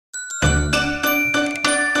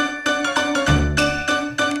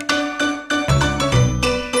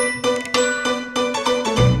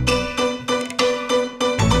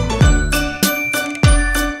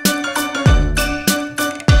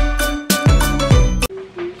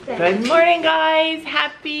Good morning, guys.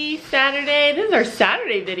 Happy Saturday. This is our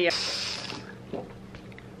Saturday video.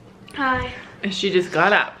 Hi. She just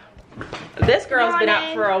got up. This girl's been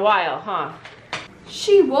up for a while, huh?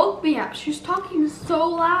 She woke me up. She was talking so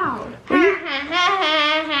loud.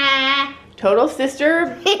 Total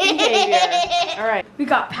sister behavior. All right. We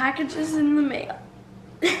got packages in the mail.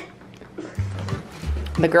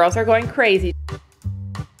 The girls are going crazy.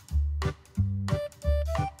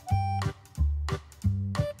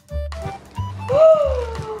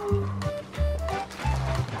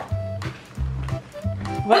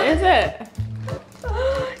 What is it?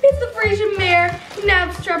 It's the Frisian mare. Now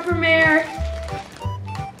it's Strupper mare.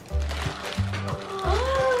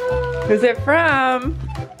 Who's it from?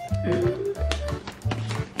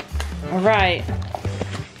 All right.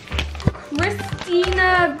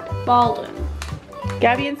 Christina Baldwin.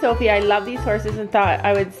 Gabby and Sophie, I love these horses and thought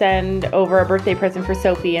I would send over a birthday present for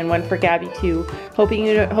Sophie and one for Gabby too. Hoping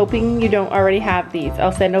you don't already have these.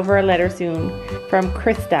 I'll send over a letter soon from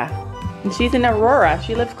Krista. And she's in Aurora.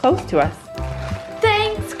 She lives close to us.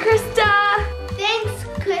 Thanks, Krista. Thanks,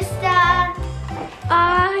 Krista.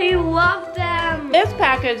 I love them. This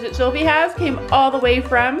package that Sophie has came all the way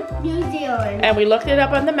from New Zealand. and we looked it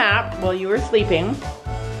up on the map while you were sleeping.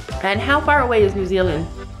 And how far away is New Zealand?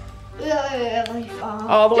 Really far.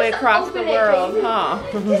 All the way Just across the open it, world, baby. huh?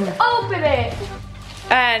 Just open it.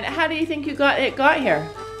 And how do you think you got here?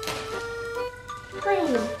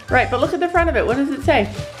 Green. Right, but look at the front of it. What does it say?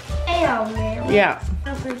 Man. Yeah.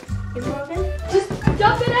 Open. Is it open? Just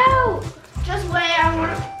dump it out. Just wait, I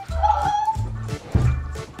want to.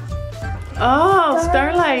 Oh,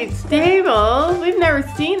 Starlight Stable. We've never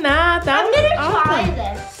seen that. That I'm was gonna awesome.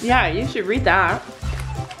 try this. Yeah, you should read that.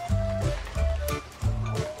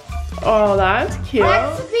 Oh, that's cute.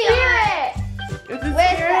 What's the spirit? Is it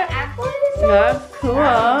Where's Spirit? the apple? That's cool.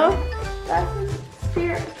 That's the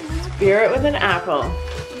spirit. Spirit with an apple.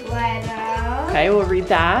 Letter. Okay, we'll read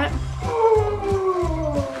that.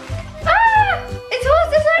 Ah! It's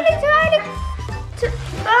horses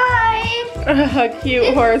A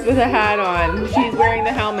cute horse with a hat on. She's wearing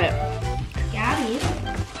the helmet. Gabby.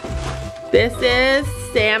 This is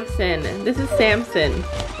Samson. This is Samson.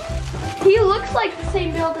 He looks like the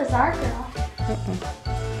same build as our girl.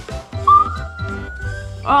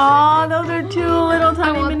 Oh, those are two little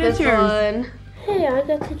tiny miniatures. Hey, I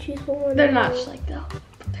got to choose one. They're not just like though.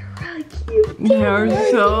 They're really cute.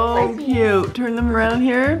 They're so cute. Turn them around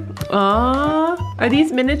here. Oh, are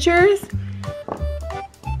these miniatures?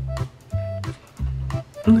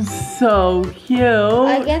 So cute.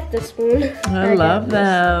 I get this one. I love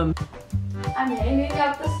them. I'm hanging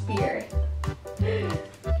up the spear.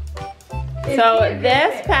 So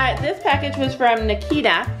this package was from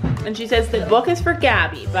Nikita, and she says the book is for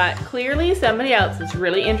Gabby, but clearly somebody else is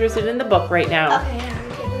really interested in the book right now. Okay,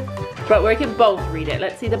 I'm kidding. But we can both read it.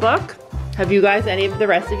 Let's see the book. Have you guys, any of the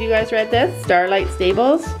rest of you guys read this? Starlight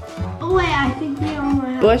Stables? Oh wait, I think we all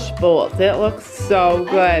have. Bush Bolts. It looks so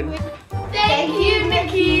good. Thank you,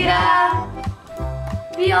 Nikita.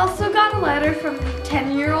 We also got a letter from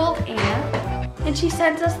 10-year-old Anna, and she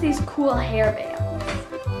sent us these cool hairbands.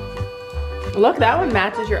 Look, that one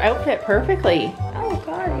matches your outfit perfectly. Oh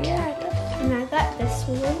god, yeah. And I got this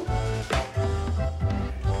one.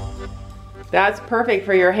 That's perfect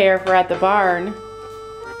for your hair for at the barn.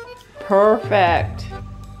 Perfect.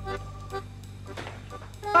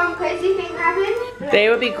 Crazy thing happened. They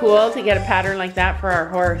would be cool to get a pattern like that for our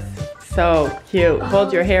horse. So cute.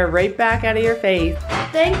 Hold your hair right back out of your face.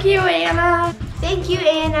 Thank you, Anna. Thank you,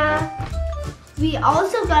 Anna. We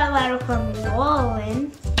also got a letter from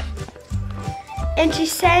Lauren. And she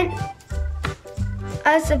sent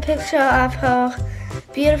us a picture of her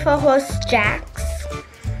beautiful horse, Jax.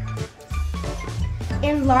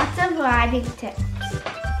 And lots of riding tips.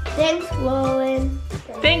 Thanks, Lauren.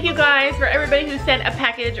 Thank you guys for everybody who sent a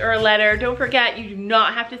package or a letter. Don't forget, you do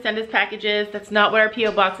not have to send us packages. That's not what our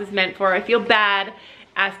P.O. box is meant for. I feel bad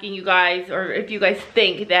asking you guys, or if you guys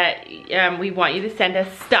think that we want you to send us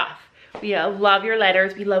stuff. We love your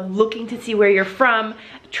letters. We love looking to see where you're from,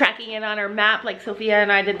 tracking it on our map like Sophia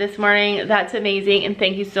and I did this morning. That's amazing, and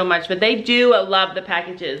thank you so much. But they do love the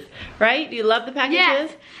packages, right? Do you love the packages?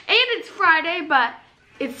 Yes. And it's Friday, but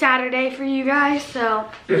it's Saturday for you guys, so.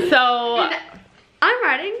 So I'm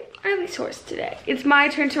riding our lease horse today. It's my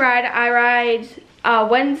turn to ride. I ride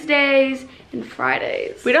Wednesdays and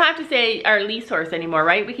Fridays. we don't have to say our lease horse anymore,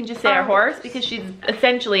 right? We can just say our horse because she's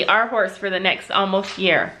essentially our horse for the next almost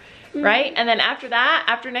year. Right? And then after that,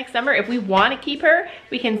 after next summer, if we want to keep her,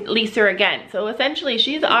 we can lease her again. So essentially,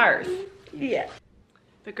 she's ours. Yeah.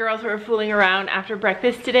 The girls were fooling around after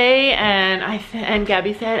breakfast today, and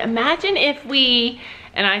Gabby said, imagine if we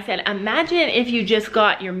And I said, imagine if you just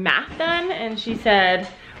got your math done. And she said,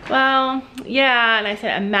 well, yeah. And I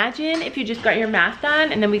said, imagine if you just got your math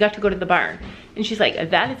done and then we got to go to the barn. And she's like,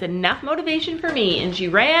 that is enough motivation for me. And she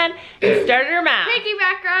ran and started her math.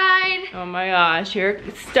 Piggyback ride. Oh my gosh, here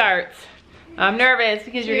it starts. I'm nervous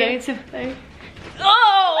because you're getting to play.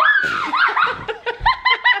 Oh!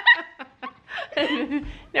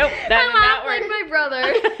 Nope, that did not work. Like my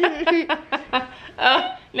brother.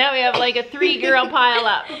 Oh, now we have like a 3-girl pile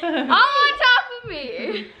up. All on top of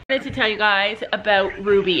me. I wanted to tell you guys about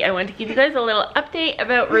Ruby. I want to give you guys a little update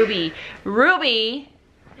about Ruby. Ruby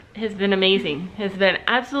has been amazing. Has been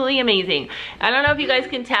absolutely amazing. I don't know if you guys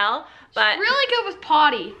can tell, but she's really good with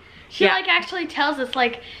potty. She like actually tells us,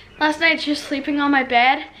 like last night she was sleeping on my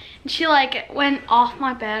bed and she like went off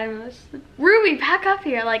my bed and was like, Ruby, back up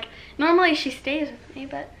here. Like normally she stays with me,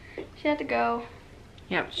 but she had to go.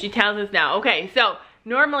 Yeah, she tells us now. Okay, so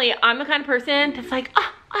normally I'm the kind of person that's like,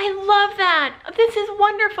 oh, I love that. This is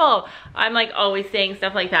wonderful. I'm like always saying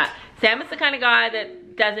stuff like that. Sam is the kind of guy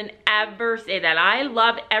that doesn't ever say that. I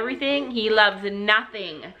love everything. He loves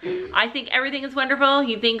nothing. I think everything is wonderful.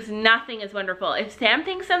 He thinks nothing is wonderful. If Sam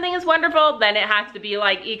thinks something is wonderful, then it has to be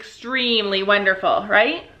like extremely wonderful,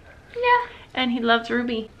 right? Yeah. And he loves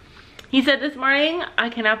Ruby. He said this morning, I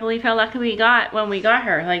cannot believe how lucky we got when we got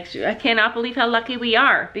her. Like, I cannot believe how lucky we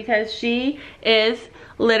are because she is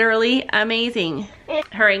literally amazing.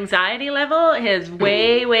 Her anxiety level has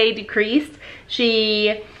way decreased.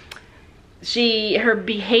 Her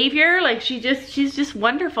behavior, like she's just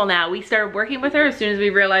wonderful now. We started working with her as soon as we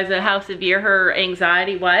realized how severe her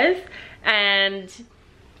anxiety was, and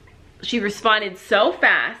she responded so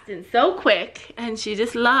fast and so quick, and she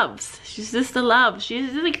just loves. She's just a love.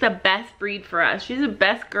 She's like the best breed for us. She's the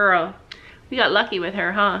best girl. We got lucky with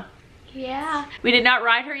her, huh? Yeah. We did not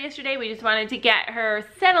ride her yesterday. We just wanted to get her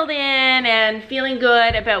settled in and feeling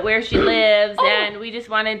good about where she lives, and we just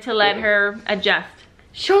wanted to let her adjust.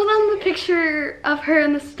 Show them the picture of her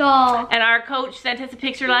in the stall. And our coach sent us a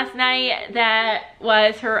picture last night that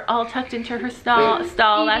was her all tucked into her stall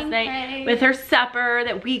last night with her supper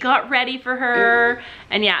that we got ready for her.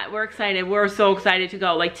 And yeah, we're excited. We're so excited to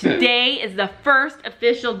go. Like today is the first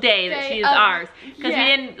official day that she is ours. Because we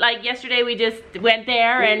didn't, like yesterday we just went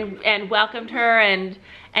there and welcomed her and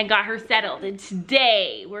got her settled. And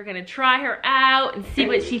today we're gonna try her out and see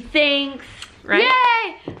what she thinks. Right?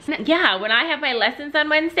 Yay! Yeah, when I have my lessons on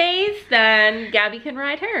Wednesdays, then Gabby can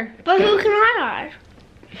ride her. But who can ride her?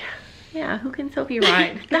 Yeah, who can Sophie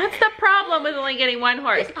ride? That's the problem with only getting one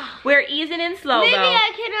horse. We're easing in slow Maybe though.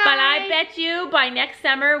 I can ride. But I bet you by next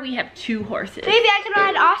summer we have 2 horses. Maybe I can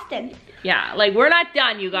ride Austin. Yeah, like we're not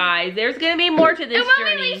done, you guys. There's gonna be more to this and when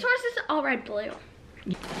journey. we lease horses, I'll ride Blue.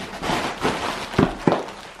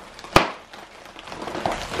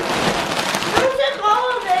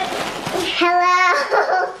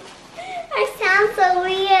 Hello. I sound so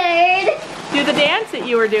weird. Do the dance that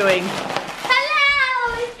you were doing.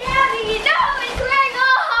 Hello, it's Gabby. No, it's wearing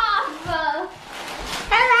off.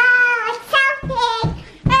 Hello, it's Sophie.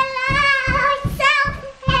 Hello, it's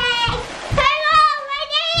Sophie. Hello, my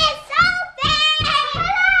name is Sophie.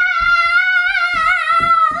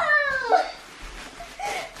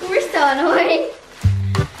 Hello. We're so annoying.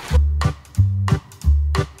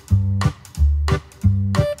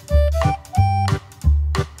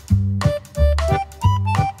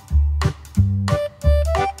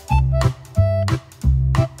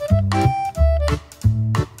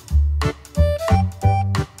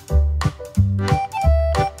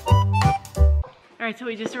 So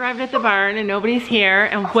we just arrived at the barn and nobody's here.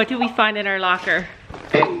 And what do we find in our locker?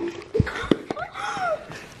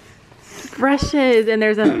 Brushes, and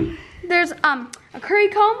there's a curry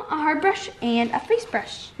comb, a hard brush, and a face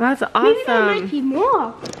brush. That's awesome. Maybe there might be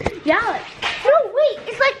more. Yeah. Oh wait,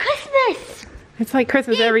 it's like Christmas. It's like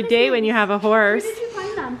Christmas every day when you have a horse. Where did you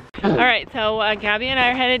find them? All right, so Gabby and I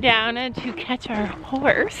are headed down to catch our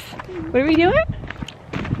horse. What are we doing?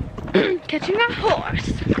 Catching a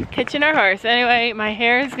horse. Catching our horse. Anyway, my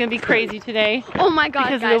hair is gonna be crazy today. Oh my god,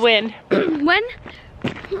 because guys. of the wind. When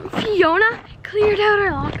Fiona cleared out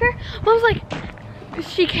her locker, Mom was like,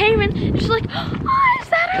 she came in and she's like, oh, is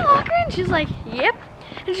that her locker? And she's like, yep.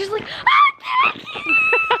 And she's like, ah, thank you.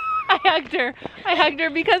 I hugged her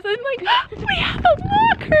because I'm like, we have a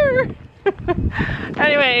locker.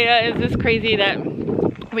 Anyway, it's just crazy that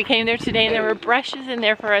we came there today and there were brushes in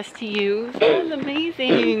there for us to use. That was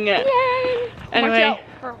amazing. Yay. Anyway. Watch out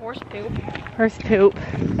for horse poop. Horse poop.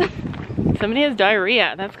 Somebody has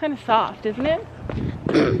diarrhea. That's kind of soft, isn't it?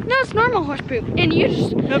 No, it's normal horse poop. And you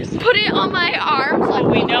just put it on my arms. Like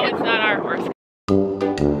we know it's not our horse.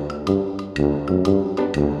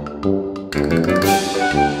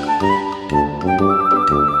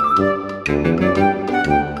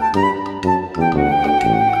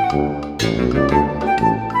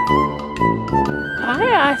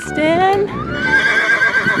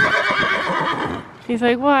 He's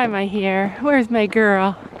like, why am I here? Where's my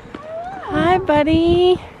girl? Hi,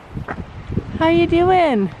 buddy. How you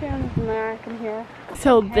doing?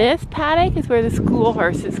 So this paddock is where the school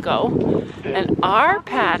horses go. And our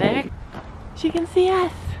paddock, she can see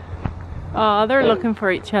us. Oh, they're looking for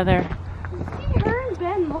each other. Her and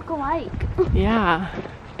Ben look alike. Yeah.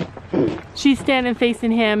 She's standing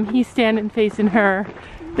facing him. He's standing facing her.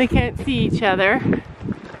 They can't see each other.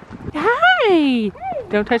 Hi!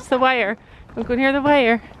 Don't touch the wire. Don't go near the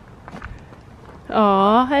wire.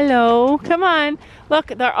 Oh, hello. Come on.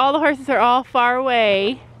 Look, all the horses are all far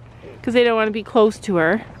away because they don't want to be close to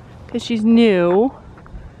her because she's new.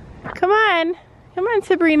 Come on. Come on,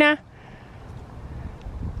 Sabrina.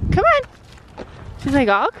 Come on. She's like,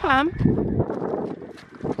 I'll come.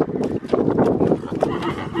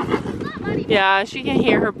 Yeah, she can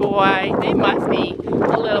hear her boy. They must be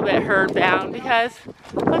a little bit herd bound because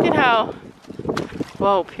look at how,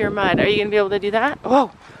 whoa, pure mud. Are you gonna be able to do that? Whoa,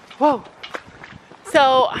 whoa.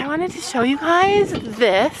 So I wanted to show you guys,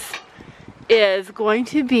 this is going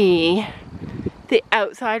to be the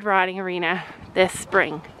outside riding arena this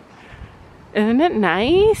spring. Isn't it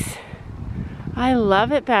nice? I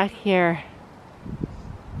love it back here.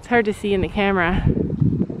 It's hard to see in the camera.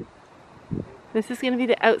 This is going to be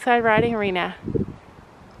the outside riding arena.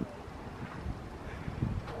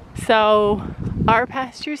 So our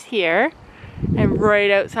pasture's here, and right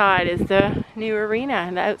outside is the new arena,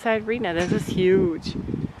 and the outside arena. This is huge.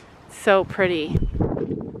 So pretty.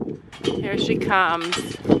 Here she comes.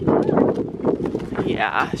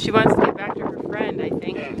 Yeah, she wants to get back to her friend, I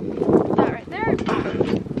think. That right there.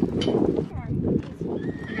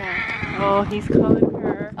 Yeah. Oh, he's calling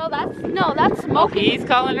her. Oh, that's smoking. He's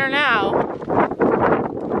calling her now.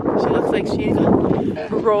 She looks like she's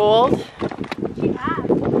rolled. She has.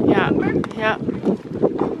 Yeah, yeah.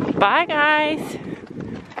 Bye, guys.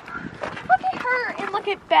 Look at her and look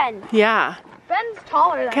at Ben. Yeah. Ben's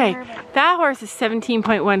taller than Okay, her. But that horse is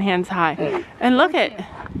 17.1 hands high. And look at,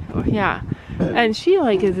 yeah. And she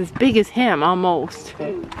like is as big as him almost.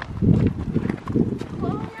 Chloe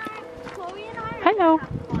and I are Hello.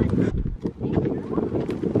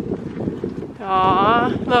 Aw,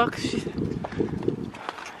 look.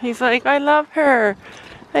 He's like, I love her.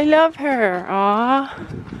 I love her. Aw.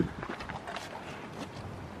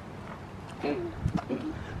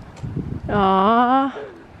 Aw.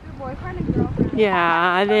 Your boyfriend and girlfriend.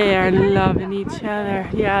 Yeah, they are loving each other.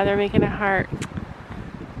 Yeah, they're making a heart.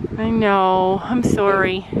 I know. I'm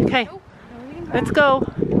sorry. Okay, let's go.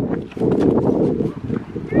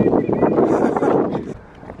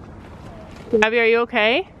 Abby, are you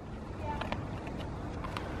okay?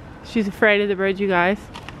 She's afraid of the bridge, you guys.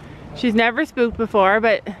 She's never spooked before,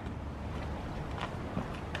 but...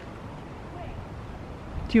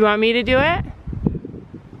 Do you want me to do it?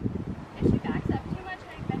 If she backs up too much,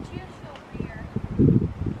 I bet you she'll rear.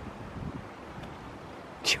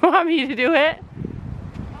 Do you want me to do it?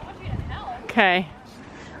 I want you to help. Okay.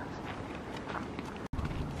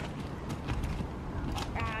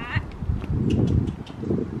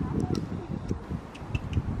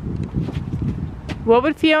 What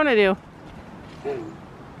would Fiona do?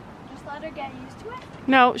 Just let her get used to it.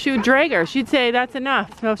 No, she would drag her. She'd say, that's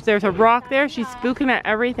enough. So if there's a rock there, she's spooking at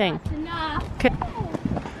everything. That's enough. Okay.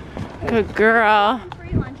 Good girl. I'm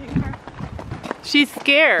free lunging her. She's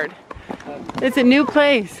scared. It's a new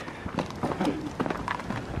place.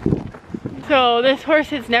 So this horse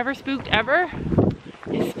has never spooked ever.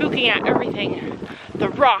 It's spooking at everything. The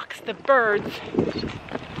rocks, the birds.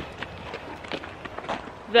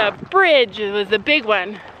 The bridge was the big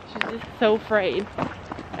one. She's just so afraid.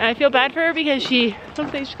 And I feel bad for her because she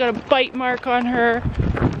looks like she's got a bite mark on her.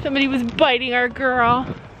 Somebody was biting our girl.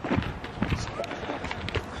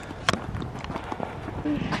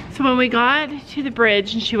 So when we got to the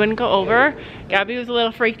bridge and she wouldn't go over, Gabby was a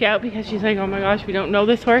little freaked out because she's like, oh my gosh, we don't know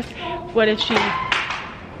this horse. What if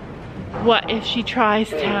she tries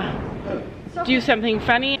to do something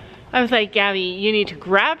funny? I was like, Gabby, you need to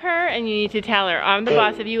grab her and you need to tell her, I'm the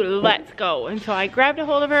boss of you, let's go. And so I grabbed a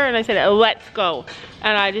hold of her and I said, let's go.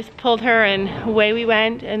 And I just pulled her and away we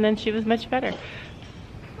went, and then she was much better.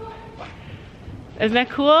 Isn't that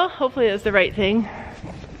cool? Hopefully it was the right thing.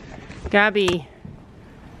 Gabby.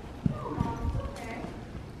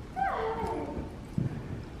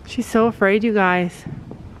 She's so afraid, you guys.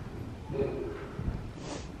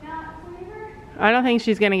 I don't think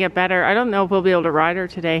she's gonna get better. I don't know if we'll be able to ride her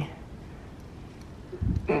today.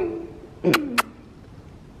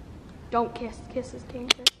 Don't kiss. Kiss is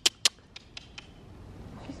dangerous.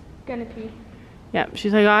 She's gonna pee. Yep,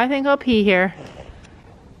 she's like, oh, I think I'll pee here.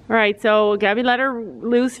 All right, so Gabby let her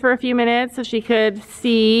loose for a few minutes so she could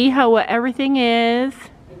see what everything is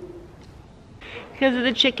because of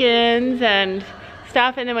the chickens and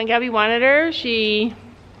stuff. And then when Gabby wanted her, she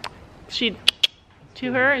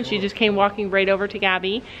to her, and she just came walking right over to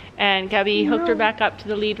Gabby, and Gabby hooked her back up to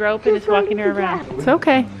the lead rope and is walking her around. It's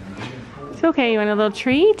okay. It's okay. You want a little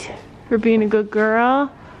treat for being a good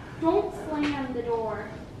girl? Don't slam the door.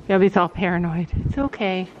 Gabby's all paranoid. It's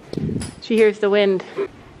okay. She hears the wind.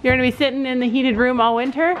 You're gonna be sitting in the heated room all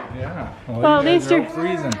winter? Yeah. Well, at least you're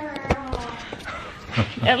freezing.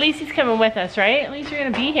 At least he's coming with us, right? At least you're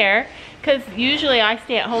gonna be here. Because usually I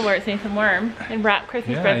stay at home where it's nice and warm and wrap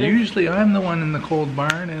Christmas presents. Usually I'm the one in the cold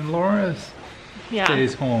barn and Laura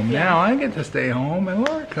stays home. Yeah. Now I get to stay home and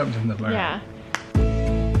Laura comes in the barn. Yeah.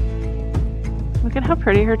 Look at how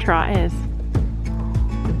pretty her trot is.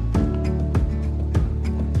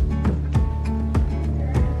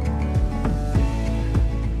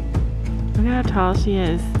 Look at how tall she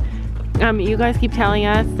is. You guys keep telling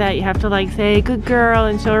us that you have to like say good girl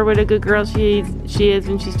and show her what a good girl she is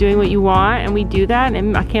when she's doing what you want, and we do that,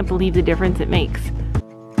 and I can't believe the difference it makes.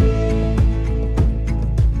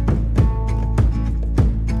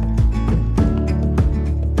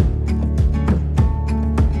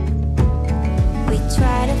 We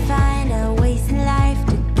try to find our ways in life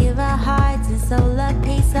to give our hearts and soul a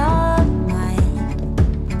peace of mind,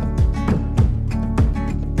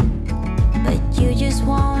 but you just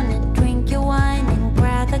wanna drink your wine and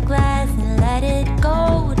grab the glass and let it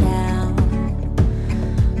go down.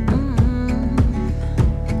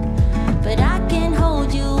 But I can't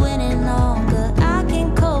hold you any longer. I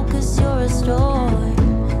can cope 'cause you're a storm.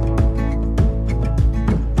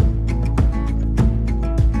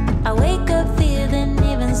 I wake up feeling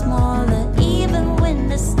even smaller, even when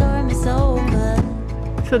the storm is over.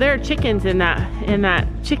 So there are chickens in that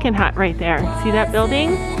chicken hut right there. See that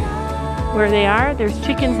building? Where they are, there's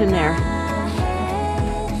chickens in there.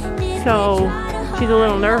 So she's a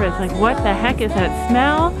little nervous, like what the heck is that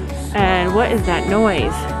smell? And what is that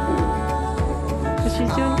noise? But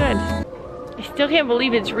she's doing good. I still can't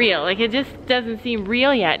believe it's real. Like it just doesn't seem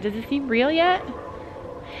real yet. Does it seem real yet?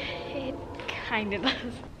 It kind of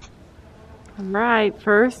does. All right,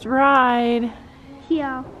 first ride.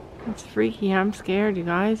 Yeah. It's freaky, I'm scared, you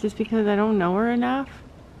guys, just because I don't know her enough.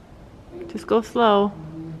 Just go slow.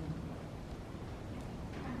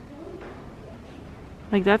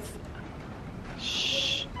 Like that's,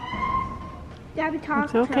 shh. Gabby, talk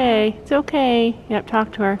It's okay, it's okay. Yep,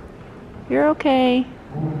 talk to her. You're okay.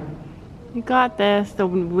 You got this. The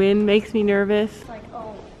wind makes me nervous. It's like,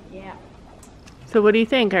 oh, yeah. So what do you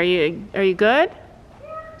think? Are you good?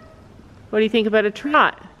 What do you think about a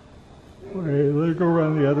trot? Okay, let her go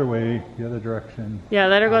around the other way, the other direction. Yeah,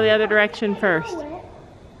 let her go the other direction first.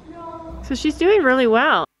 So she's doing really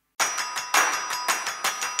well.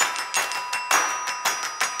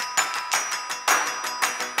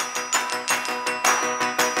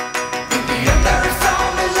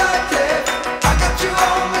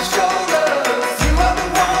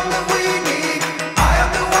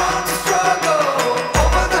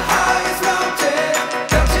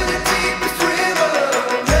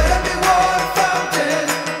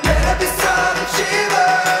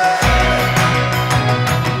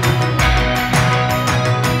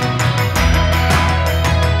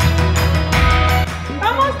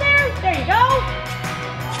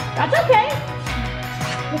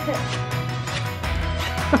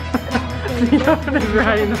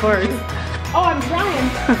 Riding the horse. Oh, I'm trying.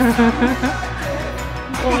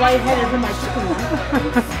 Well, lightheaded from my chicken one.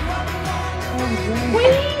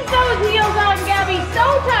 Squeeze those heels on, Gabby. So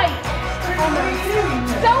tight.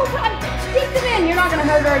 So tight. Stick them in. You're not going to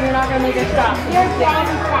hurt her and you're not going to make her stop.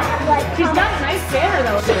 She's got a nice banner,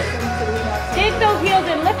 though. Dig those heels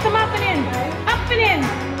in. Lift them up and in. Up and in.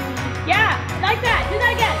 Yeah, like that. Do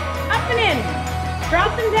that again. Up and in.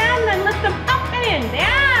 Drop them down, then lift them up and in.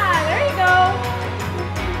 Yeah, there you go.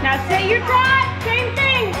 Now say your trot, same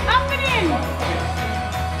thing, up and in.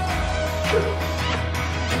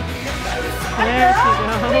 There she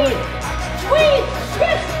goes. Squeeze,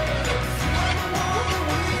 yes.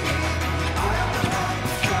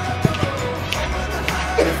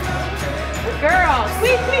 Good girl,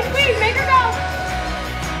 squeeze, squeeze, squeeze, make her go.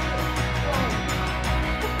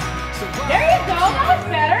 There you go, that was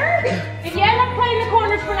better. If you end up playing the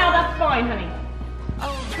corners for now, that's fine, honey.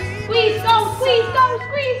 Squeeze, go, squeeze, go,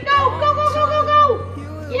 squeeze, go, go, go, go, go, go.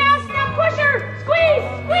 Yes, now push her. Squeeze,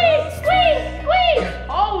 squeeze, squeeze, squeeze.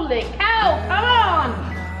 Holy cow, come on.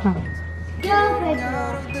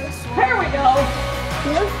 There we go.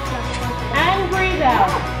 And breathe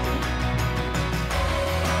out.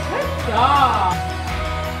 Good job.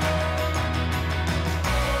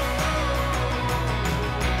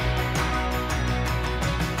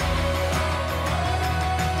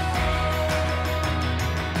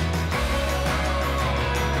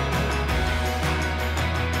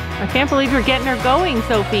 I can't believe you're getting her going,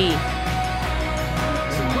 Sophie.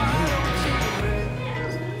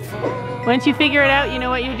 Once you figure it out, you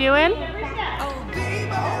know what you're doing?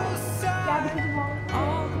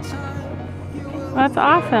 That's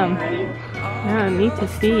awesome. Yeah, neat to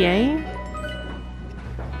see, eh?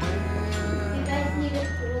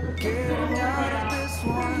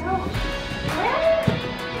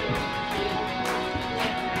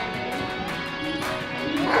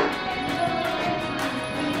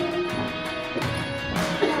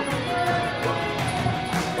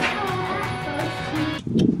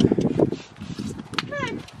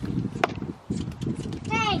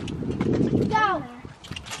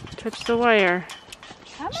 Touch the wire.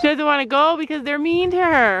 She doesn't want to go because they're mean to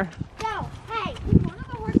her. No, hey, one of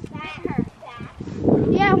the horses bit her.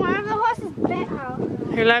 Yeah, one of the horses bit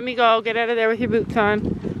her. Here, let me go. Get out of there with your boots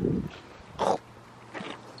on.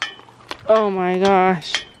 Oh my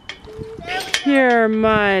gosh. Pure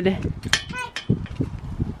mud. Hey,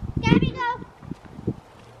 Gabby, go.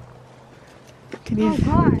 Can you? Oh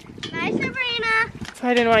God. Bye, Sabrina.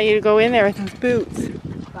 I didn't want you to go in there with those boots.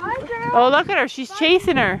 Bye, girl. Oh, look at her. She's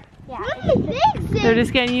chasing her. Yeah. What do you think? They're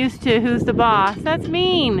just getting used to who's the boss. That's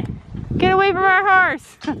mean. Get away from our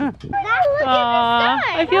horse.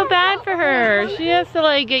 Aw, I feel bad for her. She has to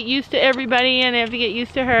like get used to everybody and they have to get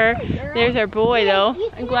used to her. There's our boy though.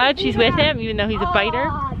 I'm glad she's with him even though he's a biter.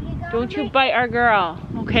 Don't you bite our girl,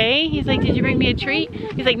 okay? He's like, did you bring me a treat?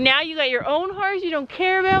 He's like, now you got your own horse, you don't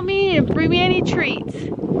care about me, and bring me any treats.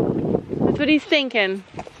 That's what he's thinking.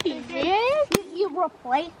 You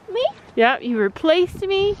replaced me? Yep, you replaced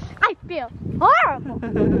me. I feel horrible.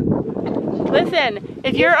 Listen,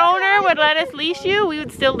 if your owner would let us leash you, we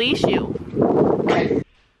would still leash you.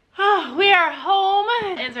 Oh, we are home.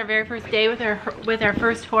 It's our very first day with our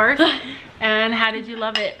first horse. And how did you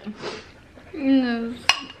love it?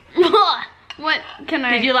 What can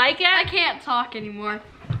I? Did you like it? I can't talk anymore.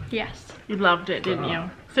 Yes. You loved it, didn't you?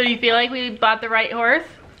 So you feel like we bought the right horse?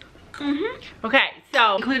 Mm-hmm. Okay,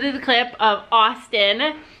 so included a clip of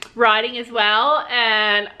Austin riding as well,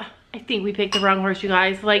 and I think we picked the wrong horse, you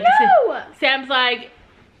guys. Like, no! Sam's like,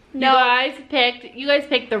 no. You guys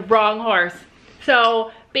picked the wrong horse.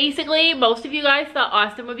 So basically, most of you guys thought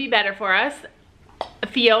Austin would be better for us.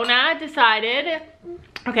 Fiona decided.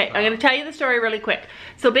 Okay, I'm gonna tell you the story really quick.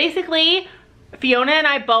 So basically, Fiona and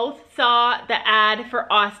I both saw the ad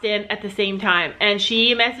for Austin at the same time, and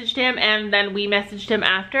she messaged him and then we messaged him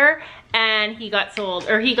after, and he got sold,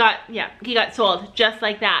 or he got sold just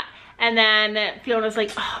like that. And then Fiona's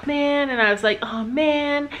like, oh man, and I was like, oh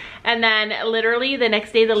man. And then literally the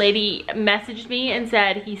next day the lady messaged me and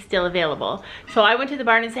said he's still available. So I went to the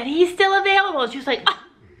barn and said he's still available. She was like, oh,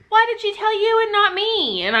 why did she tell you and not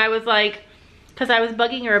me? And I was like, because I was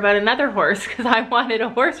bugging her about another horse because I wanted a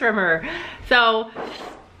horse from her. So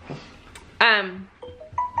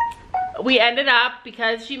we ended up,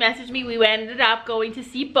 because she messaged me, we ended up going to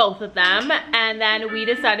see both of them, and then we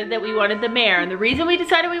decided that we wanted the mare. And the reason we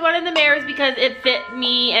decided we wanted the mare is because it fit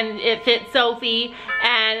me and it fit Sophie,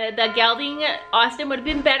 and the gelding Austin would have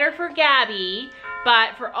been better for Gabby,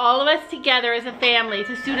 but for all of us together as a family,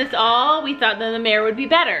 to suit us all, we thought that the mare would be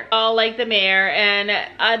better. All like the mare, and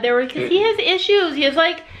because he has issues. He has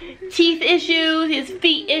like teeth issues, he has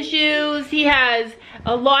feet issues, he has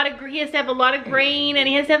he has to have a lot of grain, and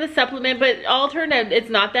he has to have a supplement, but all turned out it's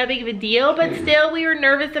not that big of a deal. But still, we were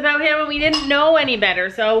nervous about him and we didn't know any better,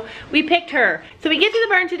 so we picked her. So we get to the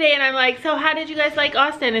barn today and I'm like, so how did you guys like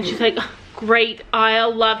Austin? And she's like, oh, great, I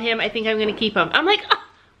love him, I think I'm gonna keep him. I'm like, oh,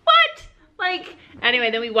 what? Like, anyway,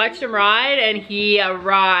 then we watched him ride, and he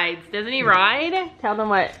rides. Doesn't he ride? Tell them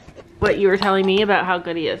what you were telling me about how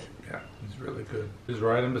good he is. Yeah, he's really good. He was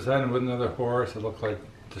riding beside him with another horse. It looked like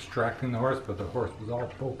distracting the horse, but the horse was all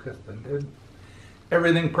focused and did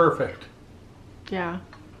everything perfect. Yeah.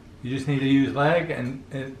 You just need to use leg, and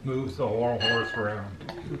it moves the whole horse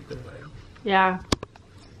around. Yeah.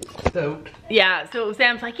 Stoked. Yeah, so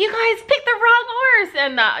Sam's like, you guys picked the wrong horse.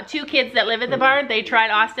 And the two kids that live at the barn, they tried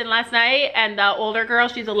Austin last night, and the older girl,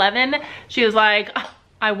 she's 11, she was like, oh,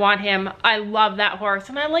 I want him, I love that horse.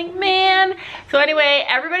 And I'm like, man. So anyway,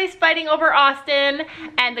 everybody's fighting over Austin,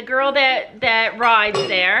 and the girl that rides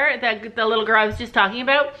there, the little girl I was just talking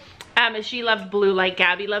about, she loves blue like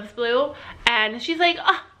Gabby loves blue. And she's like,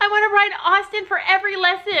 oh, I want to ride Austin for every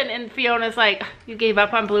lesson. And Fiona's like, you gave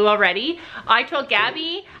up on blue already? I told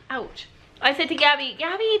Gabby, ouch. I said to Gabby,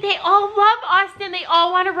 they all love Austin. They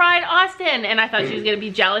all want to ride Austin. And I thought she was going to be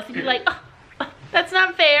jealous and be like, oh, that's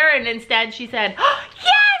not fair. And instead she said, oh,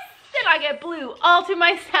 yes, and I get blue all to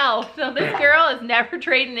myself. So this girl is never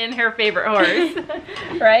trading in her favorite horse,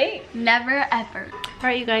 right? Never ever. All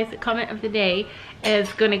right, you guys, the comment of the day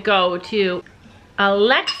is gonna go to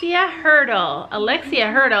Alexia Hurdle.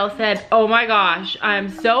 Alexia Hurdle said, oh my gosh, I'm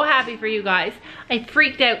so happy for you guys. I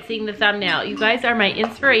freaked out seeing the thumbnail. You guys are my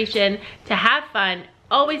inspiration to have fun.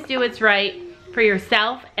 Always do what's right for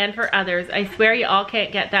yourself and for others. I swear you all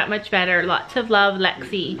can't get that much better. Lots of love,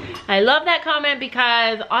 Lexi. I love that comment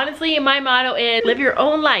because honestly, my motto is live your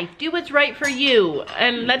own life. Do what's right for you.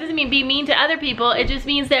 And that doesn't mean be mean to other people. It just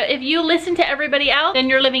means that if you listen to everybody else, then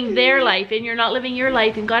you're living their life and you're not living your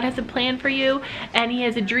life. And God has a plan for you and He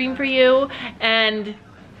has a dream for you. And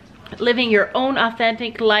living your own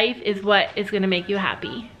authentic life is what is gonna make you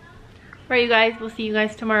happy. All right, you guys, we'll see you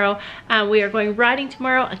guys tomorrow. We are going riding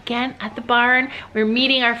tomorrow again at the barn. We're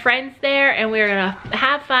meeting our friends there and we're gonna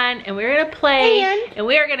have fun and we're gonna play and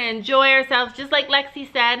we are gonna enjoy ourselves just like Lexi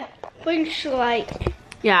said. Bring Schleich.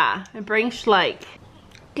 Yeah, and bring Schleich.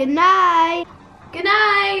 Good night. Good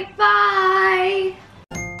night. Bye.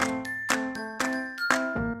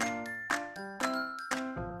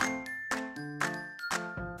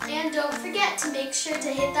 And don't forget to make sure to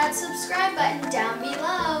hit that subscribe button down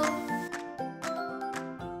below.